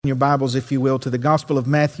Your Bibles, if you will, to the Gospel of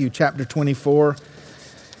Matthew, chapter 24.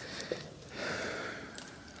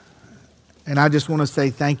 And I just want to say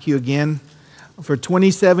thank you again. For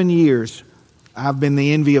 27 years, I've been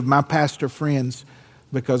the envy of my pastor friends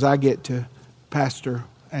because I get to pastor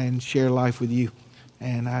and share life with you.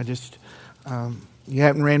 And I just, you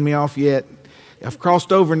haven't ran me off yet. I've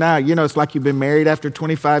crossed over now. You know, it's like you've been married after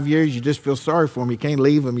 25 years. You just feel sorry for them. You can't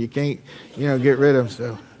leave them. You can't, get rid of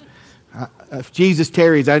them. So if Jesus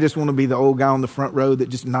tarries, I just want to be the old guy on the front row that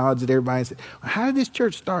just nods at everybody and says, well, how did this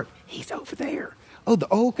church start? He's over there. Oh, the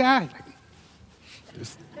old guy.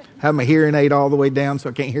 Just have my hearing aid all the way down so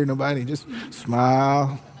I can't hear nobody. Just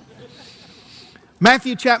smile.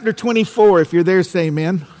 Matthew chapter 24, if you're there, say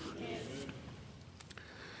amen.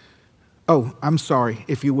 Oh, I'm sorry,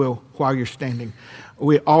 if you will, while you're standing.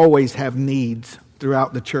 We always have needs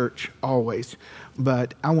throughout the church, always.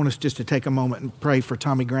 But I want us just to take a moment and pray for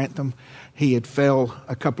Tommy Grantham. He had fell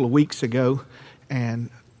a couple of weeks ago, and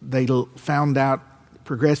they found out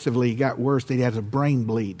progressively he got worse that he has a brain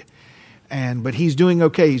bleed. But he's doing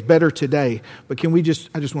okay. He's better today. But I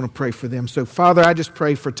just want to pray for them. So, Father, I just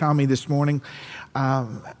pray for Tommy this morning.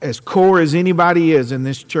 As core as anybody is in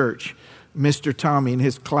this church, Mr. Tommy and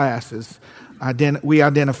his classes, we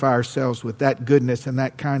identify ourselves with that goodness and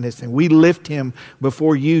that kindness. And we lift him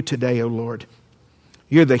before you today, O Lord.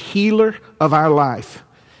 You're the healer of our life.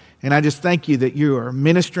 And I just thank you that you are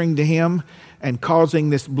ministering to him and causing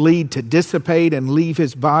this bleed to dissipate and leave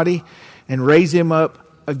his body and raise him up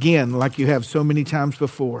again like you have so many times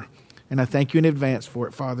before. And I thank you in advance for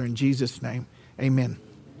it, Father, in Jesus' name. Amen.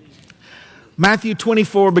 Matthew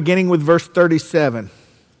 24, beginning with verse 37.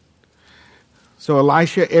 So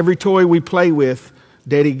Elisha, every toy we play with,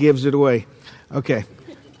 Daddy gives it away. Okay.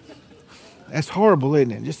 That's horrible,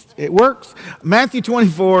 isn't it? It works. Matthew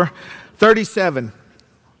 24, 37.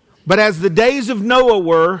 But as the days of Noah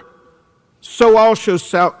were, so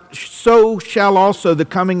shall also the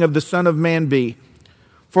coming of the Son of Man be.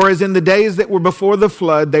 For as in the days that were before the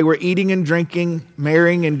flood, they were eating and drinking,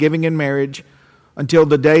 marrying and giving in marriage, until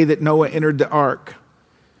the day that Noah entered the ark,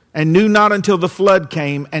 and knew not until the flood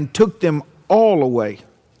came and took them all away.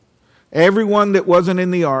 Everyone that wasn't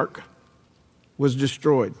in the ark was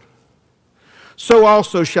destroyed. So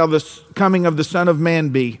also shall the coming of the Son of Man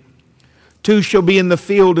be. Two shall be in the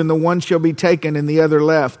field, and the one shall be taken, and the other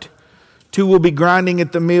left. Two will be grinding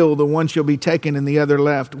at the mill, the one shall be taken, and the other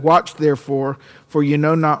left. Watch therefore, for you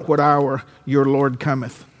know not what hour your Lord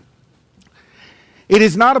cometh. It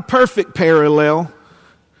is not a perfect parallel,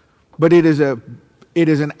 but it is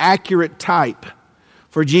an accurate type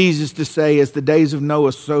for Jesus to say, as the days of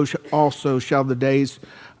Noah, so also shall the days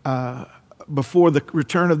before the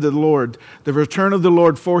return of the Lord. The return of the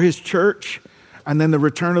Lord for his church, and then the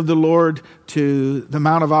return of the Lord to the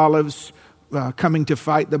Mount of Olives, coming to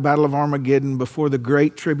fight the battle of Armageddon before the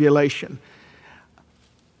great tribulation.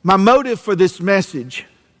 My motive for this message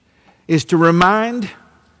is to remind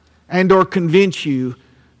and or convince you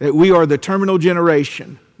that we are the terminal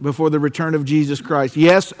generation before the return of Jesus Christ.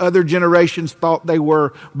 Yes, other generations thought they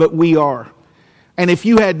were, but we are. And if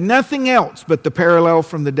you had nothing else but the parallel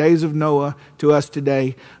from the days of Noah to us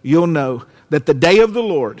today, you'll know that the day of the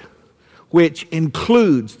Lord, which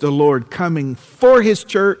includes the Lord coming for his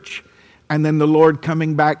church and then the Lord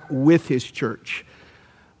coming back with his church.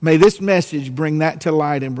 May this message bring that to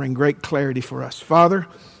light and bring great clarity for us. Father,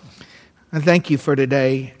 I thank you for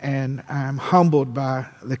today, and I'm humbled by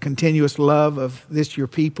the continuous love of this, your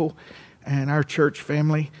people, and our church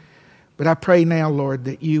family. But I pray now, Lord,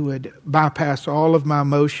 that you would bypass all of my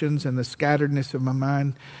emotions and the scatteredness of my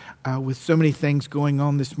mind with so many things going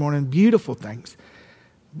on this morning, beautiful things.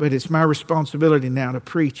 But it's my responsibility now to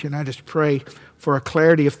preach, and I just pray for a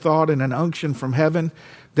clarity of thought and an unction from heaven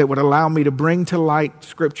that would allow me to bring to light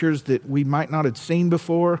scriptures that we might not have seen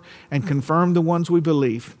before and confirm the ones we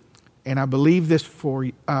believe. And I believe this for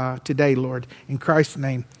today, Lord. In Christ's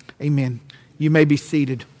name, amen. You may be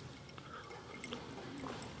seated.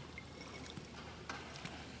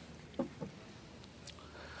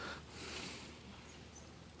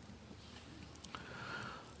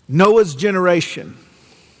 Noah's generation,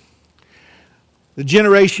 the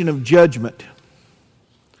generation of judgment,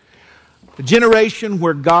 the generation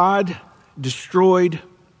where God destroyed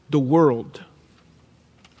the world.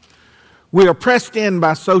 We are pressed in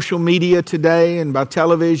by social media today and by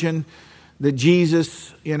television that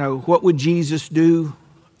Jesus, what would Jesus do?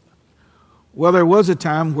 Well, there was a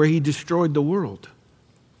time where he destroyed the world.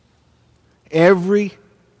 Every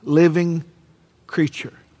living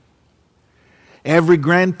creature. Every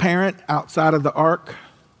grandparent outside of the ark.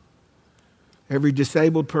 Every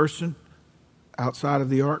disabled person outside of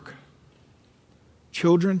the ark.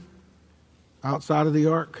 children outside of the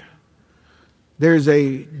ark. There's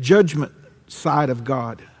a judgment side of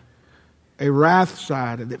God, a wrath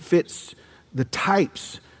side that fits the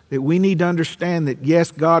types that we need to understand that,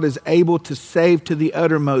 yes, God is able to save to the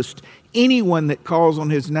uttermost anyone that calls on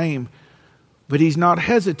His name, but He's not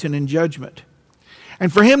hesitant in judgment.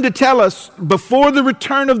 And for Him to tell us before the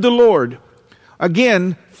return of the Lord,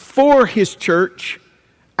 again, for His church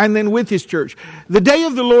and then with His church. The day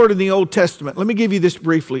of the Lord in the Old Testament, let me give you this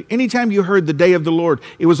briefly. Anytime you heard the day of the Lord,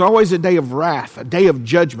 it was always a day of wrath, a day of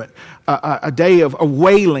judgment, a day of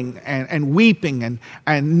wailing and weeping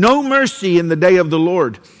and no mercy in the day of the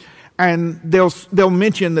Lord. And they'll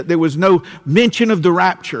mention that there was no mention of the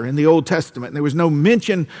rapture in the Old Testament. There was no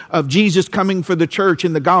mention of Jesus coming for the church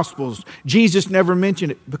in the Gospels. Jesus never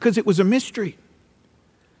mentioned it because it was a mystery.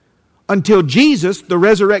 Until Jesus, the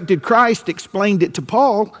resurrected Christ, explained it to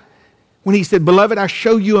Paul when he said, "Beloved, I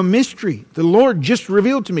show you a mystery. The Lord just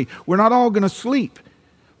revealed to me. We're not all going to sleep,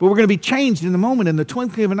 but we're going to be changed in the moment, in the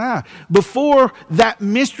twinkling of an eye." Before that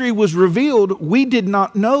mystery was revealed, we did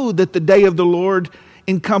not know that the day of the Lord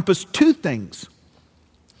encompassed two things.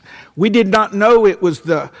 We did not know it was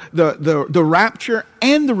the rapture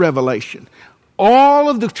and the revelation. All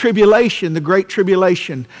of the tribulation, the great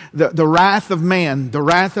tribulation, the wrath of man, the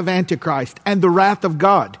wrath of Antichrist, and the wrath of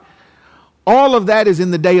God, all of that is in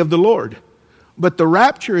the day of the Lord. But the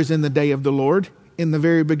rapture is in the day of the Lord in the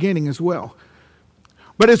very beginning as well.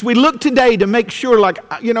 But as we look today to make sure,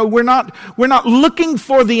 we're not looking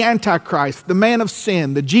for the Antichrist, the man of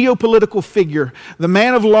sin, the geopolitical figure, the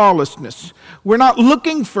man of lawlessness. We're not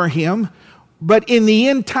looking for him, but in the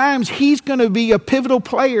end times, he's going to be a pivotal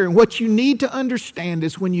player. And what you need to understand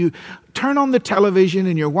is when you turn on the television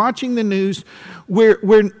and you're watching the news,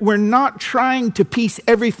 we're not trying to piece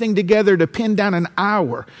everything together to pin down an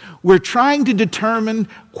hour. We're trying to determine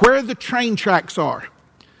where the train tracks are.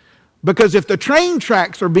 Because if the train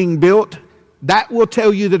tracks are being built, that will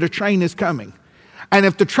tell you that a train is coming. And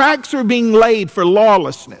if the tracks are being laid for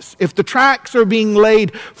lawlessness, if the tracks are being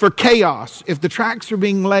laid for chaos, if the tracks are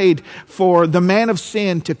being laid for the man of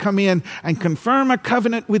sin to come in and confirm a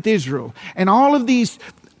covenant with Israel, and all of these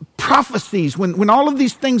prophecies, when all of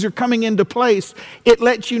these things are coming into place, it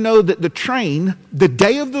lets you know that the train, the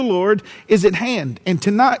day of the Lord, is at hand. And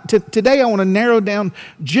today I want to narrow down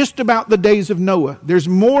just about the days of Noah. There's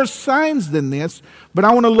more signs than this, but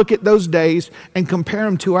I want to look at those days and compare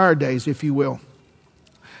them to our days, if you will.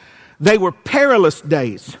 They were perilous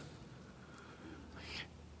days.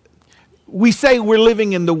 We say we're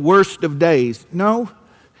living in the worst of days. No,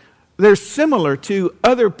 they're similar to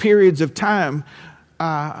other periods of time.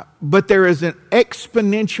 But there is an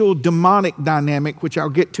exponential demonic dynamic, which I'll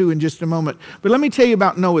get to in just a moment. But let me tell you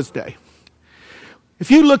about Noah's day. If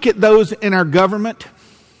you look at those in our government,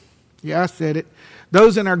 yeah, I said it,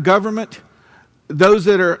 those in our government, those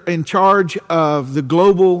that are in charge of the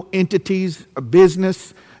global entities of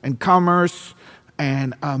business and commerce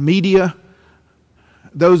and media,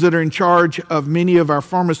 those that are in charge of many of our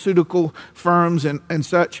pharmaceutical firms and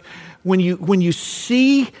such, when you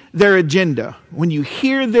see their agenda, when you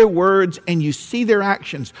hear their words and you see their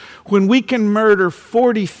actions, when we can murder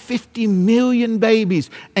 40, 50 million babies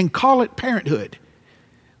and call it parenthood,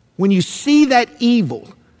 when you see that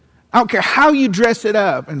evil, I don't care how you dress it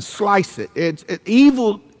up and slice it, it's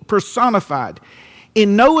evil personified.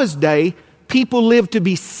 In Noah's day, people lived to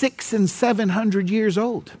be 600 and 700 years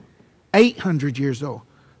old, 800 years old,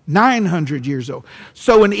 900 years old.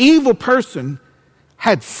 So an evil person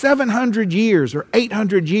had 700 years or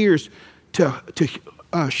 800 years to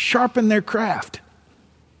sharpen their craft.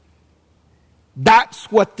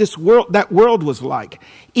 That's what that world was like.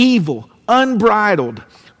 Evil, unbridled,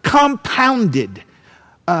 compounded,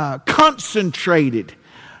 concentrated,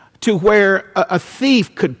 to where a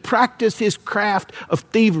thief could practice his craft of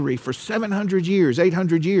thievery for 700 years,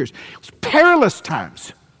 800 years. It was perilous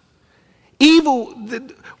times. Evil.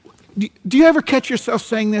 Do you ever catch yourself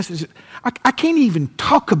saying this? I can't even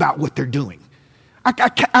talk about what they're doing. I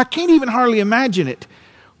can't even hardly imagine it.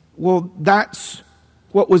 Well, that's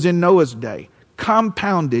what was in Noah's day.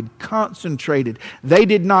 Compounded, concentrated. They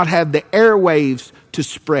did not have the airwaves to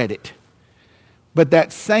spread it. But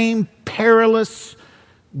that same perilous,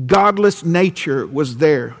 godless nature was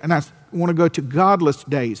there. And I want to go to godless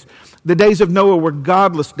days. The days of Noah were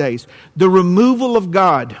godless days. The removal of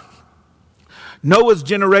God. Noah's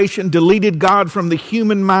generation deleted God from the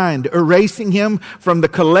human mind, erasing him from the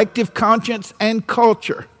collective conscience and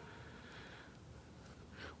culture.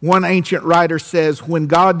 One ancient writer says, when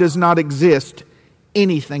God does not exist,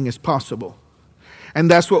 anything is possible. And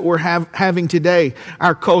that's what we're having today.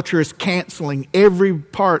 Our culture is canceling every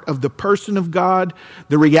part of the person of God,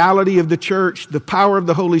 the reality of the church, the power of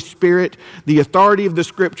the Holy Spirit, the authority of the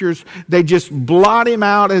Scriptures. They just blot him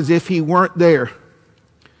out as if he weren't there.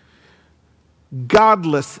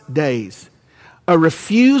 Godless days. A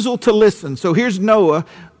refusal to listen. So here's Noah,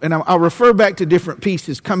 and I'll refer back to different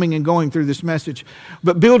pieces coming and going through this message,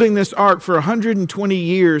 but building this ark for 120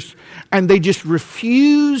 years, and they just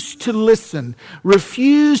refuse to listen,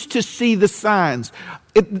 refuse to see the signs.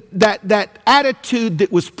 That attitude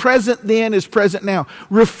that was present then is present now.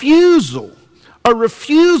 A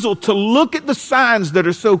refusal to look at the signs that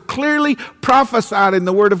are so clearly prophesied in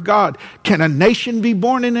the Word of God. Can a nation be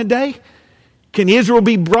born in a day? Can Israel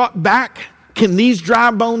be brought back? Can these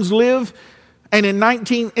dry bones live? And in the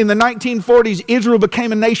 1940s, Israel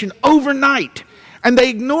became a nation overnight. And they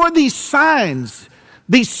ignored these signs,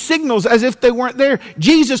 these signals, as if they weren't there.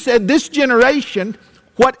 Jesus said, this generation,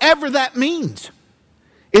 whatever that means.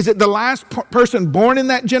 Is it the last person born in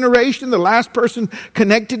that generation, the last person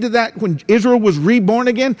connected to that when Israel was reborn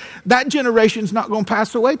again? That generation's not going to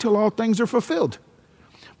pass away till all things are fulfilled.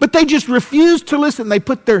 But they just refuse to listen. They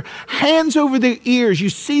put their hands over their ears. You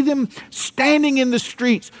see them standing in the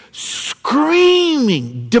streets,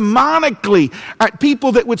 screaming demonically at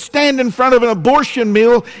people that would stand in front of an abortion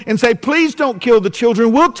mill and say, please don't kill the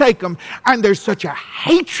children, we'll take them. And there's such a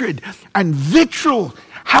hatred and vitriol.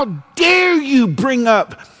 How dare you bring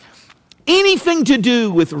up anything to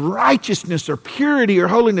do with righteousness or purity or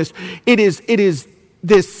holiness? It is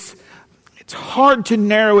this, it's hard to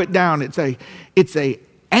narrow it down. It's a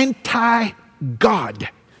anti-God.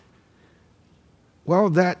 Well,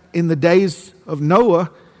 that in the days of Noah,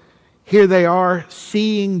 here they are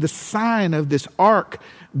seeing the sign of this ark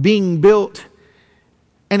being built,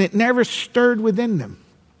 and it never stirred within them.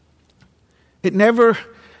 It never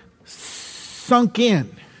sunk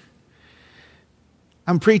in.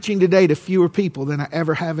 I'm preaching today to fewer people than I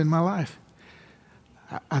ever have in my life.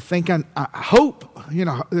 I think I hope,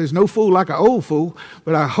 there's no fool like an old fool,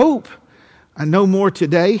 but I hope I know more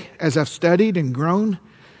today as I've studied and grown,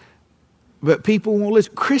 but people won't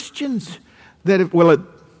listen. Christians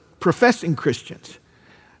professing Christians,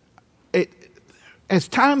 as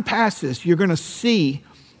time passes, you're going to see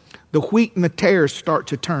the wheat and the tares start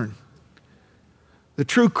to turn. The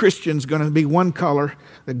true Christian's going to be one color,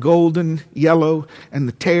 the golden yellow, and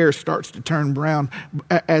the tare starts to turn brown.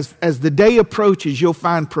 As the day approaches, you'll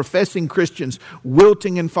find professing Christians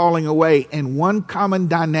wilting and falling away. And one common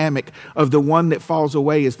dynamic of the one that falls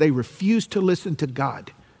away is they refuse to listen to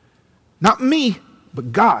God. Not me,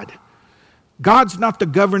 but God. God's not the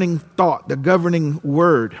governing thought, the governing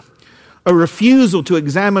word. A refusal to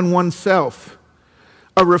examine oneself.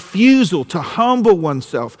 A refusal to humble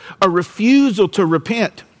oneself. A refusal to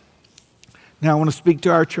repent. Now I want to speak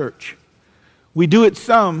to our church. We do it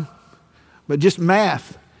some, but just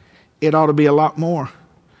math, it ought to be a lot more.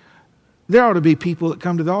 There ought to be people that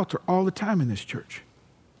come to the altar all the time in this church.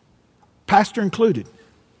 Pastor included.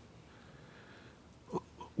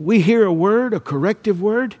 We hear a word, a corrective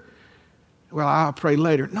word. Well, I'll pray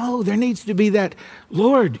later. No, there needs to be that,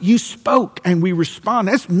 Lord, you spoke and we respond.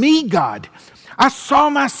 That's me, God. I saw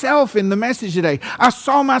myself in the message today. I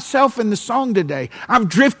saw myself in the song today. I've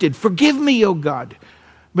drifted. Forgive me, oh God.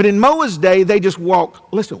 But in Noah's day, they just walk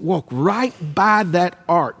right by that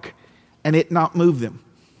ark and it not move them.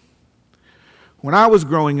 When I was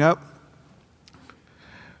growing up,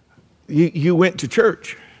 you went to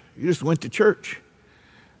church. You just went to church.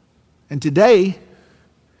 And today,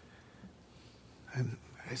 and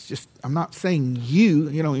it's just, I'm not saying you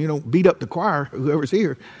don't beat up the choir, whoever's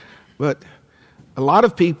here, but a lot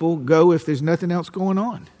of people go if there's nothing else going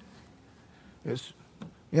on. I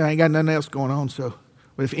ain't got nothing else going on, so.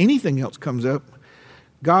 But if anything else comes up,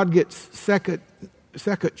 God gets second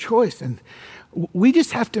choice. And we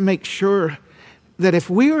just have to make sure that if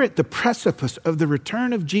we are at the precipice of the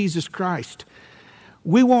return of Jesus Christ,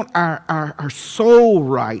 we want our soul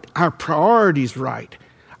right, our priorities right,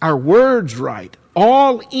 our words right,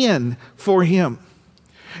 all in for Him.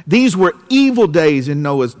 These were evil days in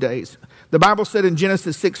Noah's days. The Bible said in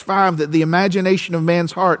Genesis 6:5 that the imagination of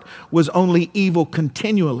man's heart was only evil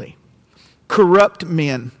continually. Corrupt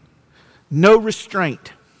men. No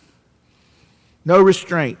restraint. No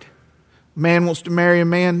restraint. Man wants to marry a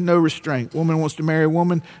man, no restraint. Woman wants to marry a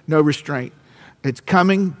woman, no restraint. It's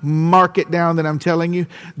coming. Mark it down that I'm telling you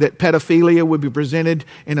that pedophilia will be presented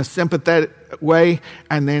in a sympathetic way,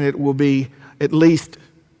 and then it will be at least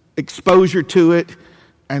exposure to it,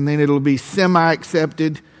 and then it'll be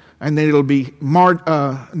semi-accepted, and then it'll be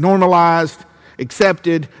normalized,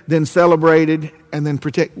 accepted, then celebrated, and then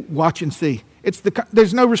watch and see.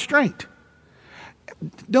 There's no restraint.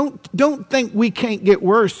 Don't think we can't get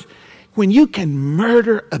worse when you can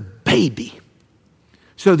murder a baby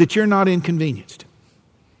so that you're not inconvenienced.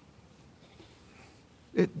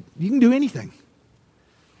 You can do anything.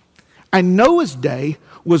 And Noah's day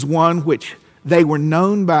was one which they were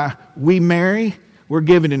known by: we marry, we're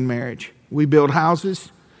given in marriage. We build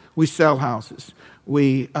houses, we sell houses.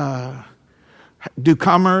 We do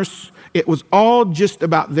commerce. It was all just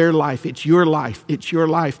about their life. It's your life. It's your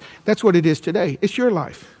life. That's what it is today. It's your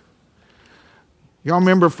life. Y'all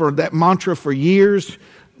remember for that mantra for years,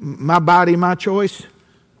 my body, my choice?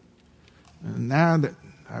 And now that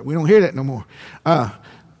we don't hear that no more.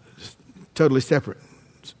 Totally separate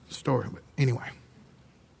story. But anyway.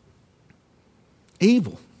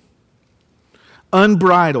 Evil.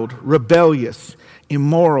 Unbridled, rebellious,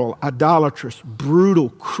 immoral, idolatrous, brutal,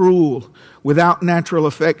 cruel, without natural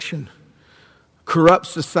affection, corrupt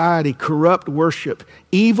society, corrupt worship,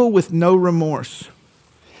 evil with no remorse.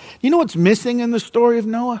 You know what's missing in the story of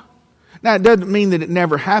Noah? Now, it doesn't mean that it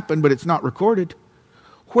never happened, but it's not recorded.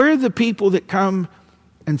 Where are the people that come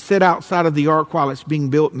and sit outside of the ark while it's being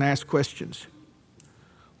built and ask questions?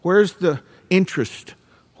 Where's the interest?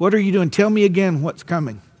 What are you doing? Tell me again what's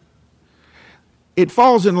coming. It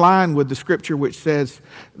falls in line with the scripture which says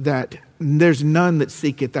that there's none that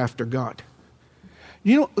seeketh after God.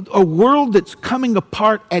 You know, a world that's coming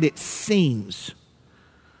apart at its seams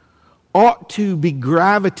ought to be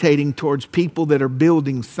gravitating towards people that are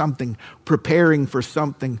building something, preparing for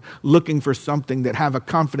something, looking for something, that have a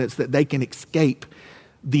confidence that they can escape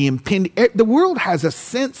the impending. The world has a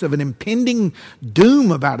sense of an impending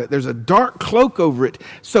doom about it. There's a dark cloak over it.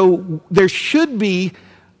 So there should be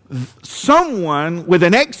someone with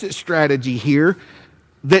an exit strategy here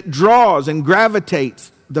that draws and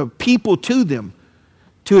gravitates the people to them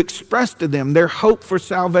to express to them their hope for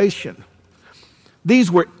salvation.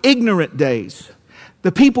 These were ignorant days.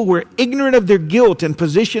 The people were ignorant of their guilt and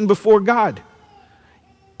position before God,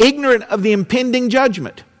 ignorant of the impending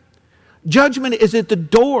judgment. Judgment is at the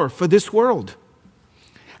door for this world.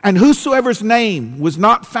 And whosoever's name was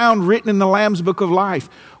not found written in the Lamb's book of life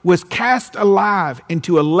was cast alive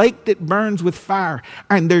into a lake that burns with fire,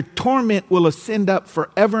 and their torment will ascend up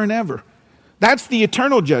forever and ever. That's the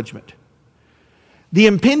eternal judgment. The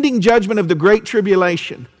impending judgment of the great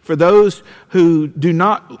tribulation for those who do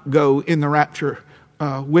not go in the rapture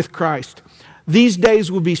with Christ. These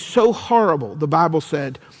days will be so horrible, the Bible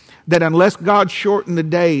said, that unless God shortened the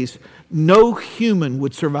days, no human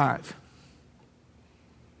would survive.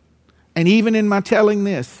 And even in my telling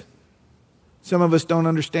this, some of us don't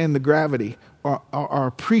understand the gravity or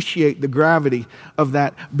appreciate the gravity of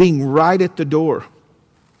that being right at the door.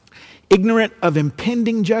 Ignorant of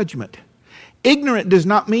impending judgment. Ignorant does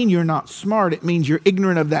not mean you're not smart. It means you're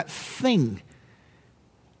ignorant of that thing.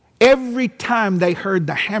 Every time they heard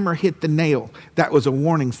the hammer hit the nail, that was a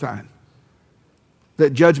warning sign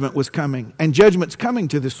that judgment was coming. And judgment's coming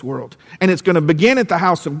to this world. And it's going to begin at the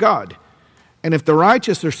house of God. And if the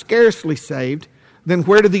righteous are scarcely saved, then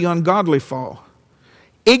where do the ungodly fall?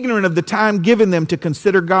 Ignorant of the time given them to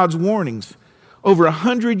consider God's warnings. Over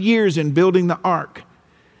 100 years in building the ark.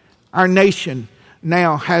 Our nation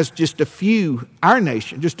now has just a few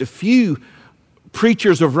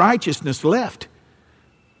preachers of righteousness left.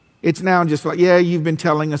 It's now just like, yeah, you've been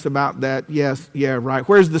telling us about that. Yes, yeah, right.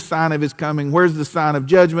 Where's the sign of his coming? Where's the sign of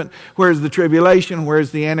judgment? Where's the tribulation?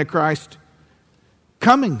 Where's the Antichrist?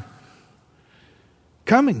 Coming.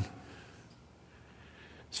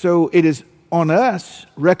 So it is on us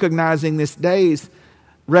recognizing the days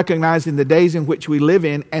in which we live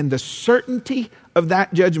in and the certainty of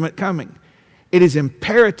that judgment coming. It is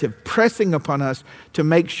imperative, pressing upon us to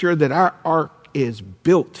make sure that our ark is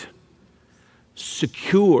built,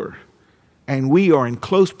 secure, and we are in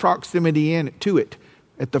close proximity to it.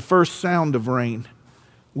 At the first sound of rain,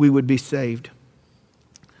 we would be saved.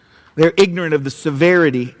 They're ignorant of the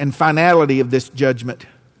severity and finality of this judgment.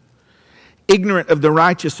 Ignorant of the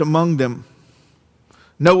righteous among them.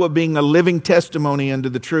 Noah being a living testimony unto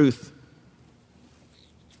the truth.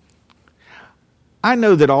 I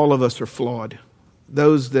know that all of us are flawed.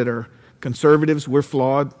 Those that are conservatives, we're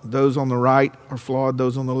flawed. Those on the right are flawed.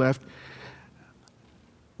 Those on the left.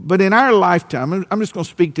 But in our lifetime, I'm just going to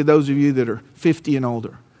speak to those of you that are 50 and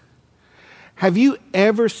older. Have you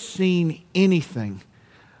ever seen anything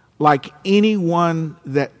like anyone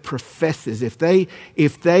that professes, if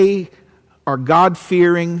they are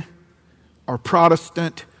God-fearing or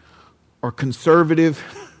Protestant or conservative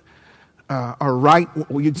or right,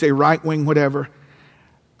 you'd say right-wing, whatever,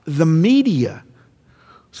 the media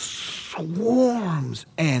swarms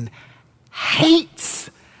and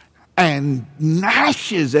hates and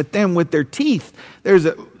gnashes at them with their teeth. There's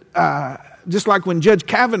just like when Judge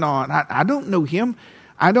Kavanaugh, I don't know him.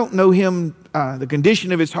 I don't know him, the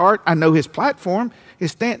condition of his heart. I know his platform,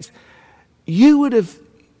 his stance.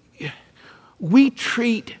 We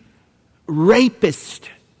treat rapists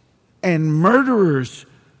and murderers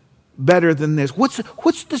better than this. What's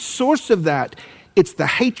the source of that? It's the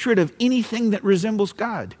hatred of anything that resembles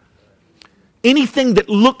God. Anything that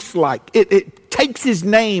looks like, it takes his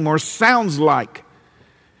name or sounds like.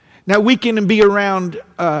 Now we can be around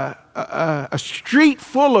a street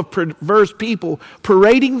full of perverse people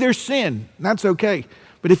parading their sin. That's okay.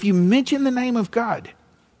 But if you mention the name of God,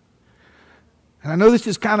 and I know this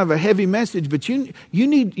is kind of a heavy message, but you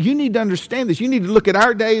need to understand this. You need to look at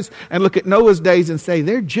our days and look at Noah's days and say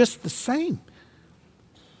they're just the same.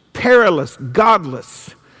 Perilous,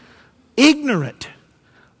 godless, ignorant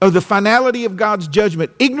of the finality of God's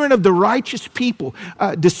judgment, ignorant of the righteous people,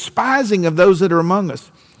 despising of those that are among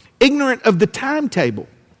us, ignorant of the timetable.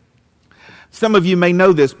 Some of you may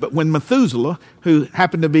know this, but when Methuselah, who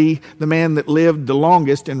happened to be the man that lived the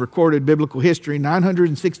longest in recorded biblical history,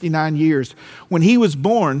 969 years, when he was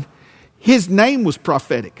born, his name was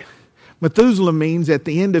prophetic. Methuselah means at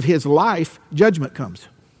the end of his life, judgment comes.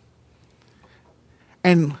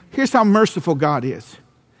 And here's how merciful God is.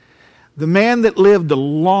 The man that lived the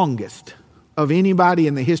longest of anybody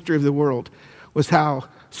in the history of the world was how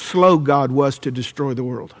slow God was to destroy the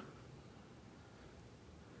world.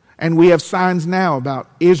 And we have signs now about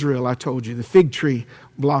Israel, I told you, the fig tree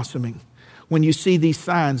blossoming. When you see these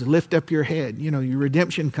signs, lift up your head. You know, your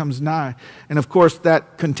redemption comes nigh. And of course,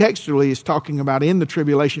 that contextually is talking about in the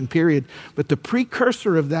tribulation period, but the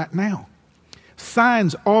precursor of that now.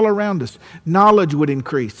 Signs all around us. Knowledge would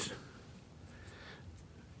increase.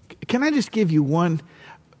 Can I just give you one?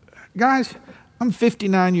 Guys, I'm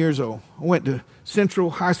 59 years old. I went to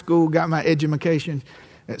Central High School, got my education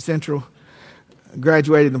at Central.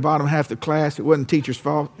 Graduated in the bottom half of the class. It wasn't the teacher's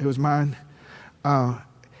fault. It was mine.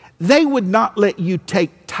 They would not let you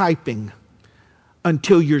take typing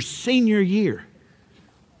until your senior year.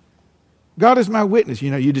 God is my witness.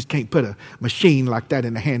 You know, you just can't put a machine like that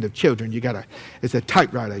in the hand of children. It's a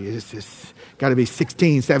typewriter. It's got to be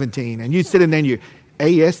 16, 17. And you sit in there and you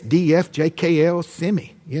ASDFJKL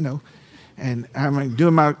semi, you know. And I'm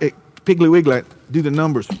doing my Piggly Wiggly, do the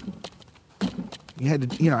numbers. You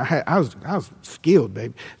had to, you know, I was skilled,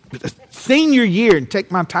 baby. But senior year and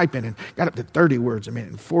take my typing and got up to 30 words a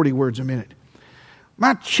minute and 40 words a minute.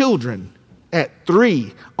 My children at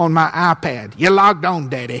 3 on my iPad. You logged on,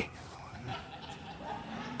 Daddy.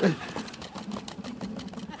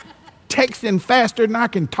 Texting faster than I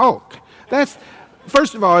can talk. That's,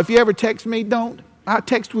 first of all, if you ever text me, don't. I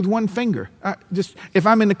text with one finger. If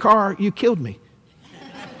I'm in the car, you killed me.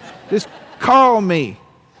 Just call me.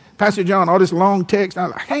 Pastor John, all this long text,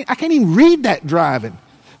 I can't even read that driving,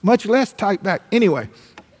 much less type back. Anyway,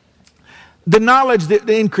 the knowledge that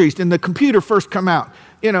increased and the computer first come out.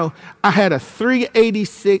 You know, I had a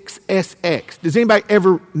 386 SX. Does anybody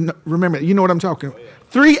ever remember? You know what I'm talking about?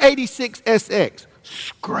 386 SX.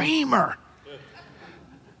 Screamer.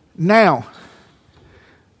 Now,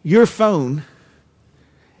 your phone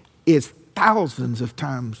is thousands of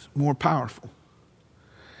times more powerful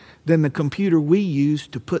than the computer we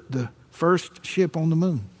used to put the first ship on the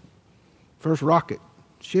moon. First rocket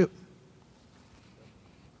ship.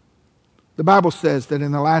 The Bible says that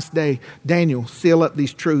in the last day, Daniel, seal up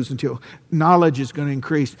these truths until knowledge is going to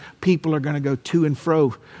increase. People are going to go to and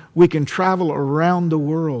fro. We can travel around the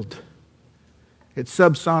world at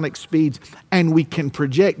subsonic speeds, and we can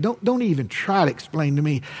project. Don't even try to explain to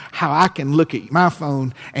me how I can look at my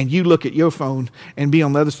phone and you look at your phone and be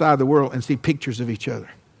on the other side of the world and see pictures of each other.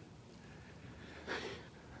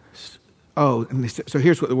 Oh, and so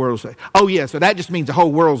here's what the world will say. Oh, yeah, so that just means the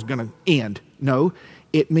whole world's going to end. No,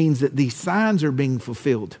 it means that these signs are being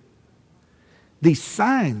fulfilled. These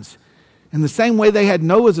signs. In the same way they had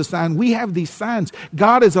Noah as a sign, we have these signs.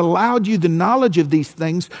 God has allowed you the knowledge of these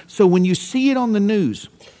things, so when you see it on the news,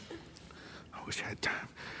 I wish I had time.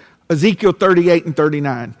 Ezekiel 38 and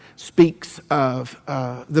 39 speaks of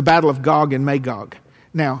the battle of Gog and Magog.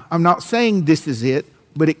 Now, I'm not saying this is it,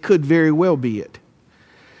 but it could very well be it.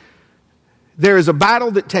 There is a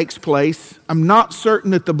battle that takes place. I'm not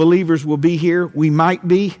certain that the believers will be here. We might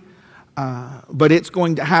be, but it's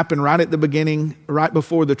going to happen right at the beginning, right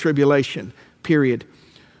before the tribulation period,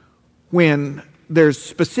 when there's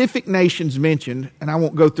specific nations mentioned, and I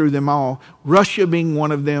won't go through them all, Russia being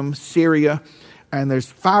one of them, Syria, and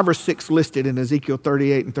there's 5 or 6 listed in Ezekiel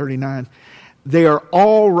 38 and 39. They are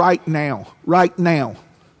all right now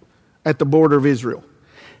at the border of Israel.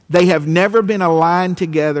 They have never been aligned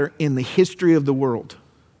together in the history of the world.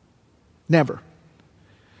 Never.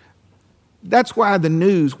 That's why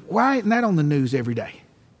why isn't that on the news every day?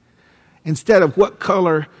 Instead of what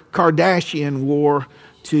color Kardashian wore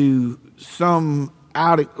to some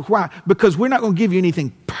outing. Why? Because we're not going to give you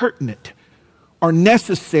anything pertinent or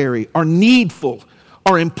necessary or needful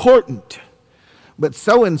or important. But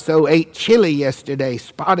so-and-so ate chili yesterday,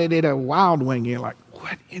 spotted it a Wild Wing. You're like,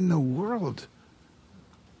 what in the world?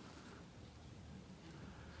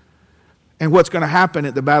 And what's going to happen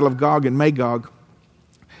at the Battle of Gog and Magog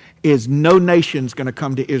is no nation's going to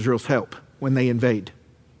come to Israel's help when they invade.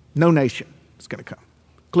 No nation is going to come,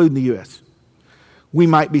 including the U.S. We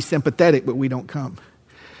might be sympathetic, but we don't come.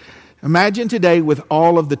 Imagine today with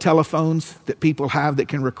all of the telephones that people have that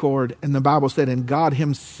can record, and the Bible said, and God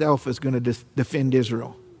himself is going to defend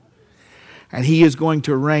Israel. And he is going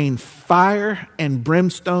to rain fire and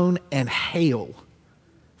brimstone and hail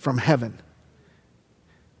from heaven.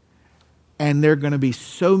 And there are going to be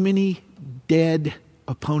so many dead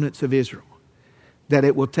opponents of Israel that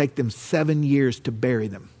it will take them 7 years to bury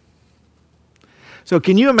them. So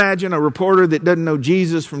can you imagine a reporter that doesn't know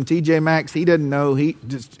Jesus from TJ Maxx? He doesn't know. He's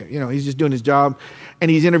just doing his job. And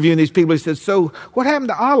he's interviewing these people. He says, so what happened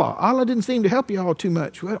to Allah? Allah didn't seem to help you all too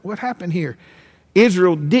much. What happened here?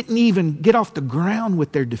 Israel didn't even get off the ground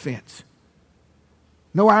with their defense.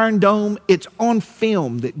 No Iron Dome. It's on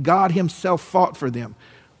film that God himself fought for them.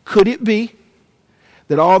 Could it be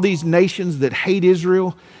that all these nations that hate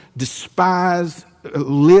Israel, despise,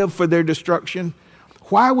 live for their destruction,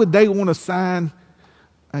 why would they want to sign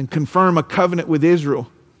and confirm a covenant with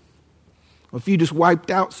Israel? Well, if you just wiped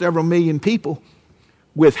out several million people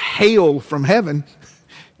with hail from heaven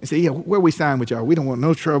and say, yeah, where we sign with y'all? We don't want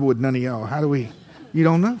no trouble with none of y'all. How do we? You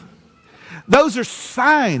don't know. Those are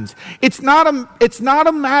signs. It's not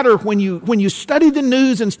a matter when you study the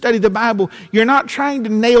news and study the Bible, you're not trying to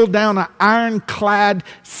nail down an ironclad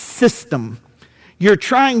system. You're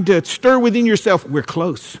trying to stir within yourself, we're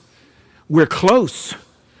close. We're close.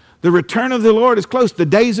 The return of the Lord is close. The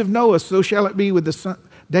days of Noah, so shall it be with the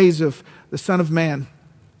days of the Son of Man.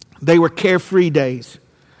 They were carefree days.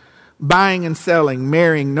 Buying and selling,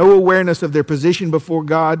 marrying, no awareness of their position before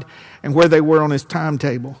God and where they were on his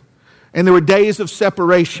timetable. And there were days of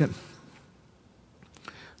separation.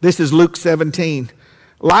 This is Luke 17.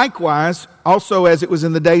 Likewise, also as it was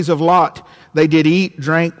in the days of Lot, they did eat,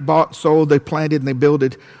 drank, bought, sold, they planted, and they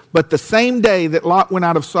builded. But the same day that Lot went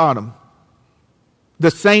out of Sodom,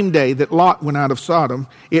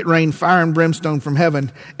 it rained fire and brimstone from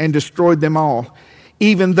heaven and destroyed them all.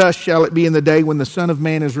 Even thus shall it be in the day when the Son of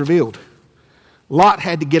Man is revealed. Lot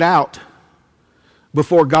had to get out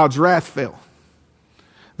before God's wrath fell.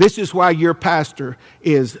 This is why your pastor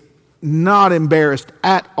is not embarrassed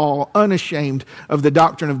at all, unashamed of the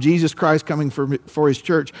doctrine of Jesus Christ coming for his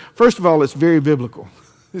church. First of all, it's very biblical.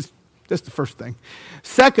 That's the first thing.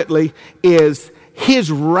 Secondly, is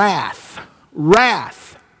his wrath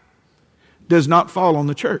does not fall on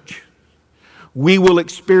the church. We will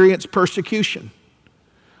experience persecution.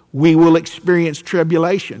 We will experience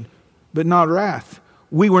tribulation, but not wrath.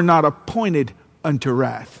 We were not appointed unto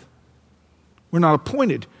wrath. We're not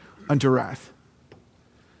appointed unto wrath.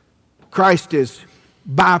 Christ has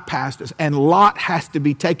bypassed us, and Lot has to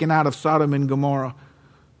be taken out of Sodom and Gomorrah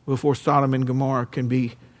before Sodom and Gomorrah can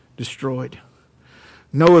be destroyed.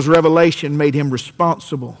 Noah's revelation made him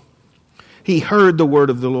responsible. He heard the word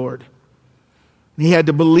of the Lord. He had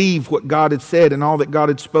to believe what God had said and all that God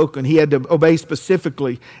had spoken. He had to obey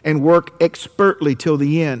specifically and work expertly till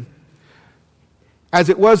the end. As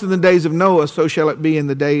it was in the days of Noah, so shall it be in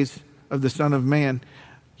the days of the Son of Man.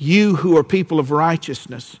 You who are people of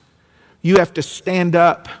righteousness, you have to stand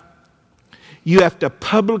up. You have to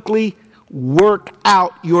publicly work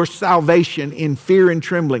out your salvation in fear and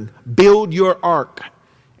trembling. Build your ark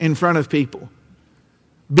in front of people.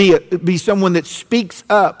 Be someone that speaks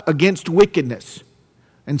up against wickedness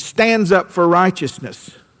and stands up for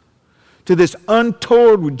righteousness to this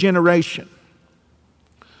untoward generation.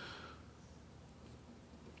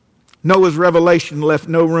 Noah's revelation left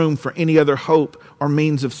no room for any other hope or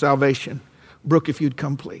means of salvation. Brooke, if you'd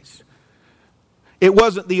come, please. It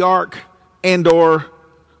wasn't the ark and or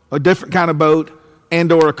a different kind of boat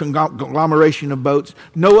and or a conglomeration of boats.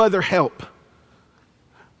 No other help.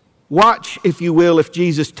 Watch, if you will, if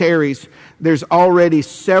Jesus tarries. There's already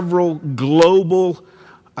several global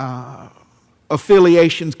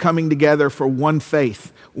affiliations coming together for one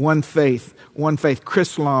faith.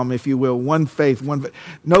 Chrislam, if you will, one faith.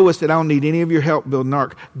 Noah said, I don't need any of your help building an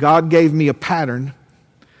ark. God gave me a pattern.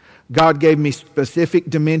 God gave me specific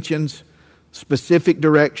dimensions, specific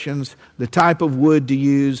directions, the type of wood to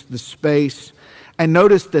use, the space. And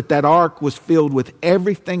notice that that ark was filled with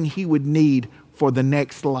everything he would need for the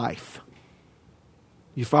next life.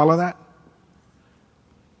 You follow that?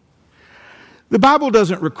 The Bible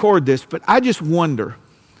doesn't record this, but I just wonder,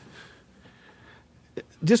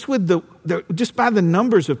 just with just by the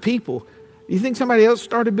numbers of people, you think somebody else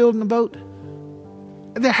started building a boat?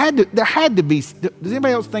 There had to be. Does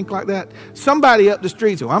anybody else think like that? Somebody up the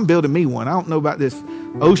street said, well, I'm building me one. I don't know about this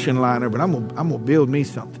ocean liner, but I'm gonna build me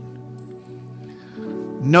something.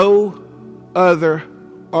 No other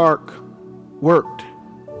ark worked.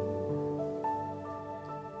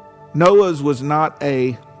 Noah's was not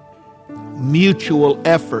a mutual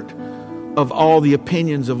effort of all the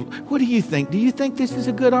opinions of, what do you think? Do you think this is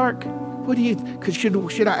a good ark? What do you,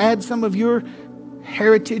 should I add some of your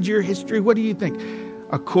heritage, your history? What do you think?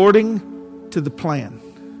 According to the plan,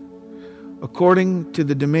 according to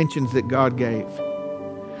the dimensions that God gave.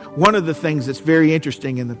 One of the things that's very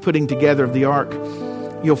interesting in the putting together of the ark,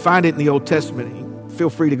 you'll find it in the Old Testament. Feel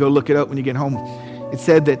free to go look it up when you get home. It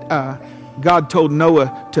said that God told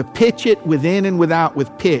Noah to pitch it within and without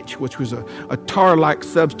with pitch, which was a tar-like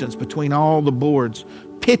substance between all the boards.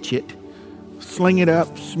 Pitch it, sling it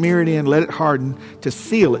up, smear it in, let it harden, to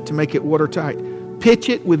seal it, to make it watertight. Pitch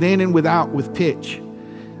it within and without with pitch.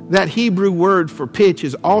 That Hebrew word for pitch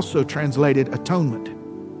is also translated atonement.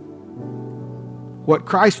 What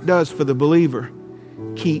Christ does for the believer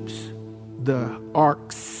keeps the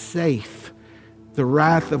ark safe. The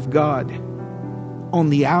wrath of God on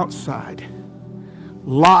the outside.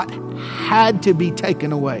 Lot had to be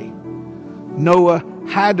taken away. Noah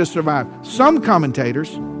had to survive. Some commentators,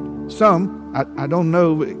 I don't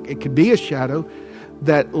know, it could be a shadow,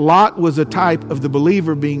 that Lot was a type of the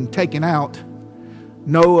believer being taken out.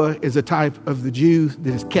 Noah is a type of the Jew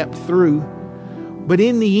that is kept through. But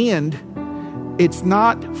in the end, it's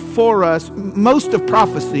not for us. Most of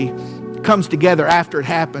prophecy comes together after it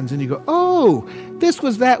happens, and you go, oh, this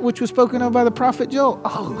was that which was spoken of by the prophet Joel.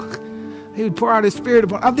 Oh, he would pour out his spirit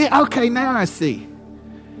upon. Okay, now I see.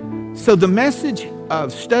 So the message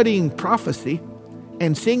of studying prophecy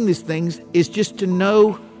and seeing these things is just to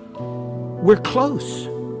know we're close,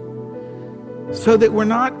 so that we're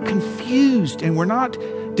not confused and we're not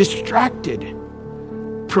distracted,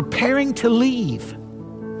 preparing to leave,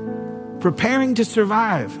 preparing to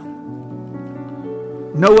survive.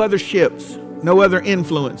 No other ships, no other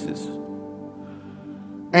influences.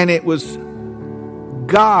 And it was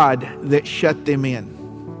God that shut them in.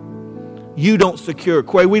 We don't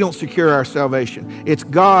secure our salvation. It's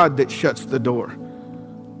God that shuts the door.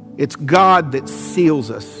 It's God that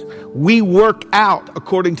seals us. We work out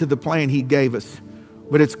according to the plan He gave us.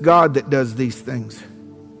 But it's God that does these things.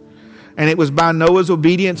 And it was by Noah's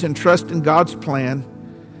obedience and trust in God's plan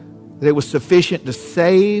that it was sufficient to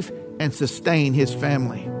save and sustain his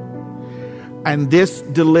family. And this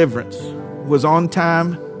deliverance was on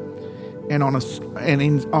time and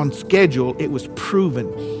on schedule. It was proven.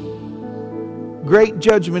 Great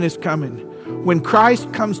judgment is coming. When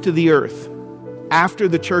Christ comes to the earth, after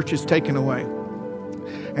the church is taken away,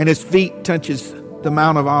 and his feet touches the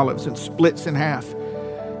Mount of Olives and splits in half,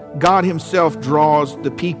 God himself draws the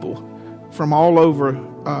people from all over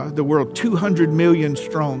the world, 200 million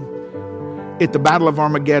strong, at the Battle of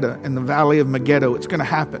Armageddon in the Valley of Megiddo. It's going to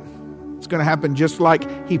happen. It's going to happen just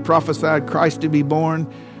like he prophesied Christ to be born,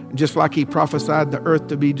 just like he prophesied the earth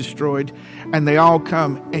to be destroyed. And they all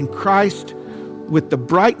come. And Christ, with the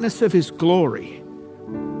brightness of his glory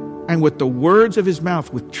and with the words of his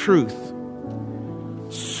mouth, with truth,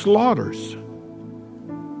 slaughters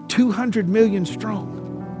 200 million strong.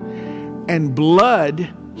 And blood,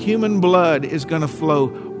 human blood, is going to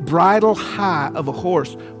flow bridle high of a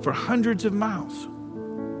horse for hundreds of miles.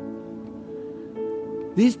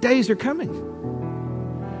 These days are coming.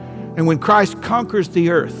 And when Christ conquers the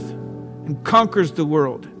earth and conquers the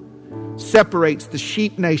world, separates the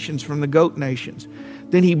sheep nations from the goat nations,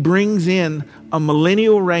 then he brings in a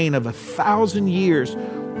millennial reign of 1,000 years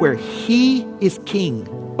where he is king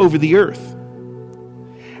over the earth.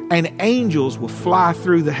 And angels will fly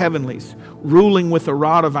through the heavenlies, ruling with a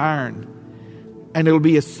rod of iron. And it'll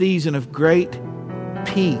be a season of great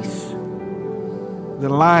peace. The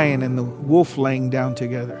lion and the wolf laying down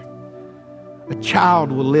together. A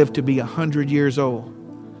child will live to be 100 years old.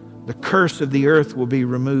 The curse of the earth will be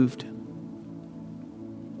removed.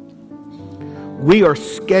 We are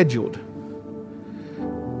scheduled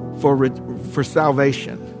for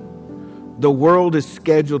salvation. The world is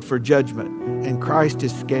scheduled for judgment, and Christ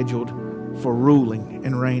is scheduled for ruling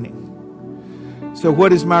and reigning. So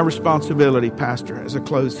what is my responsibility, Pastor, as I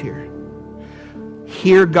close here?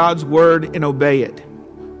 Hear God's word and obey it.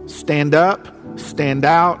 Stand up, stand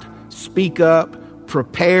out, speak up,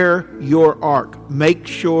 prepare your ark. Make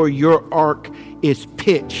sure your ark is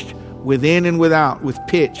pitched within and without with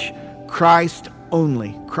pitch. Christ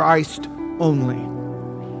only. Christ only.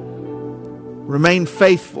 Remain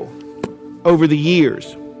faithful over the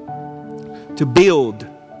years to build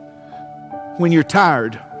when you're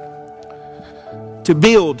tired, to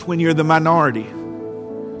build when you're the minority,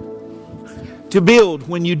 to build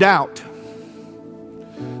when you doubt,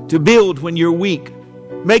 to build when you're weak,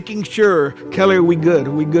 making sure, Kelly, are we good?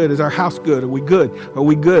 Are we good? Is our house good? Are we good? Are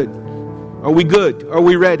we good? Are we good? Are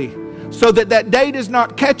we ready? So that that day does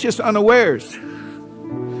not catch us unawares.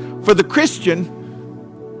 For the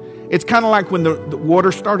Christian, it's kind of like when the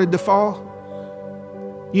water started to fall.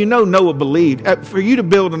 You know Noah believed. For you to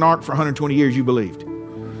build an ark for 120 years, you believed.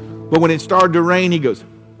 But when it started to rain, he goes,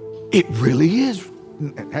 it really is.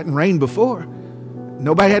 It hadn't rained before.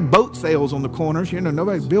 Nobody had boat sails on the corners.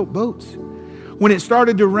 Nobody built boats. When it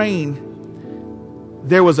started to rain,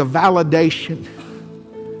 there was a validation.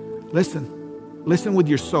 Listen with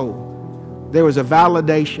your soul. There was a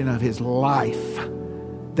validation of his life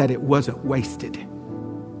that it wasn't wasted.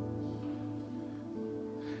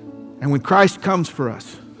 And when Christ comes for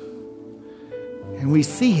us and we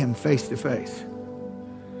see him face to face,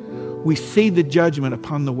 we see the judgment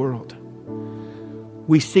upon the world.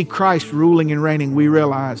 We see Christ ruling and reigning. We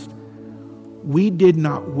realized we did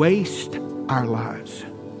not waste our lives.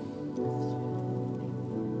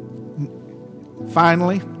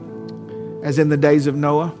 Finally, as in the days of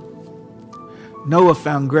Noah, Noah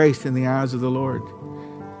found grace in the eyes of the Lord.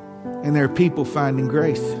 And there are people finding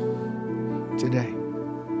grace today.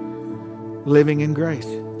 Living in grace.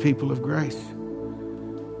 People of grace.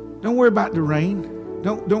 Don't worry about the rain.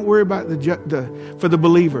 Don't worry about for the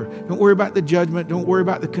believer. Don't worry about the judgment. Don't worry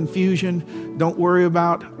about the confusion. Don't worry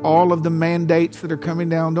about all of the mandates that are coming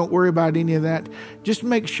down. Don't worry about any of that. Just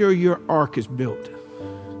make sure your ark is built.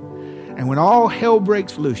 And when all hell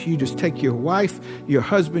breaks loose, you just take your wife, your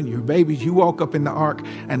husband, your babies, you walk up in the ark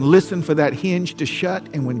and listen for that hinge to shut.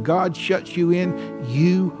 And when God shuts you in,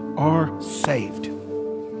 you are saved.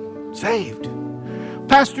 Saved.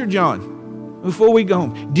 Pastor John, before we go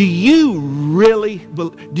home,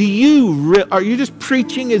 are you just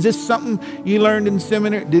preaching? Is this something you learned in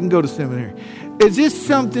seminary? Didn't go to seminary. Is this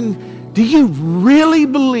something, do you really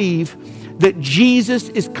believe that Jesus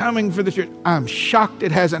is coming for the church? I'm shocked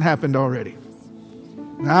it hasn't happened already.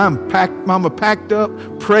 Mama packed up,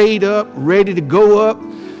 prayed up, ready to go up.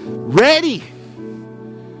 Ready.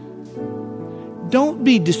 Don't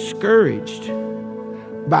be discouraged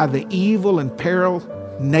by the evil and peril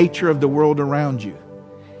nature of the world around you.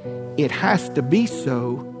 It has to be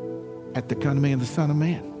so at the coming of the Son of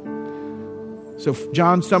Man. So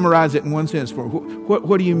John summarized it in one sentence for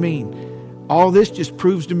what do you mean? All this just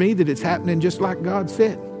proves to me that it's happening just like God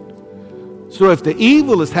said. So if the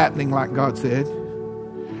evil is happening like God said,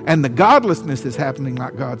 and the godlessness is happening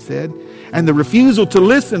like God said, and the refusal to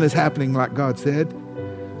listen is happening like God said,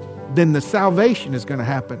 then the salvation is going to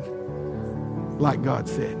happen like God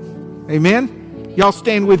said. Amen? Y'all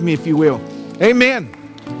stand with me if you will. Amen.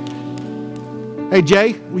 Hey,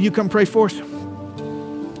 Jay, will you come pray for us?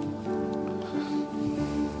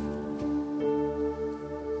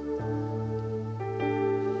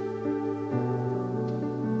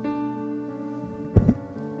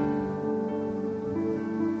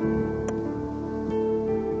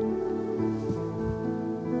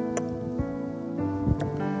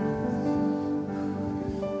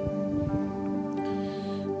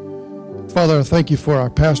 Father, I thank you for our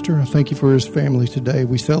pastor. I thank you for his family today.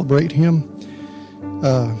 We celebrate him.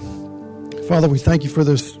 Father, we thank you for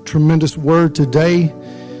this tremendous word today.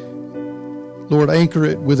 Lord, anchor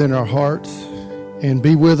it within our hearts and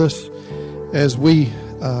be with us as we,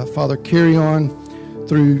 Father, carry on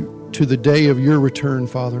through to the day of your return,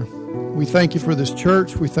 Father. We thank you for this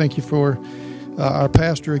church. We thank you for our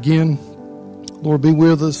pastor again. Lord, be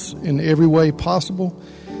with us in every way possible.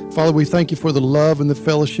 Father, we thank you for the love and the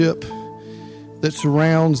fellowship that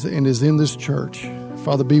surrounds and is in this church.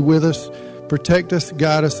 Father, be with us, protect us,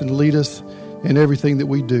 guide us, and lead us in everything that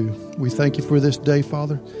we do. We thank you for this day,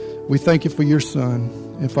 Father. We thank you for your son.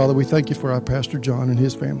 And Father, we thank you for our Pastor John and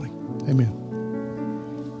his family. Amen.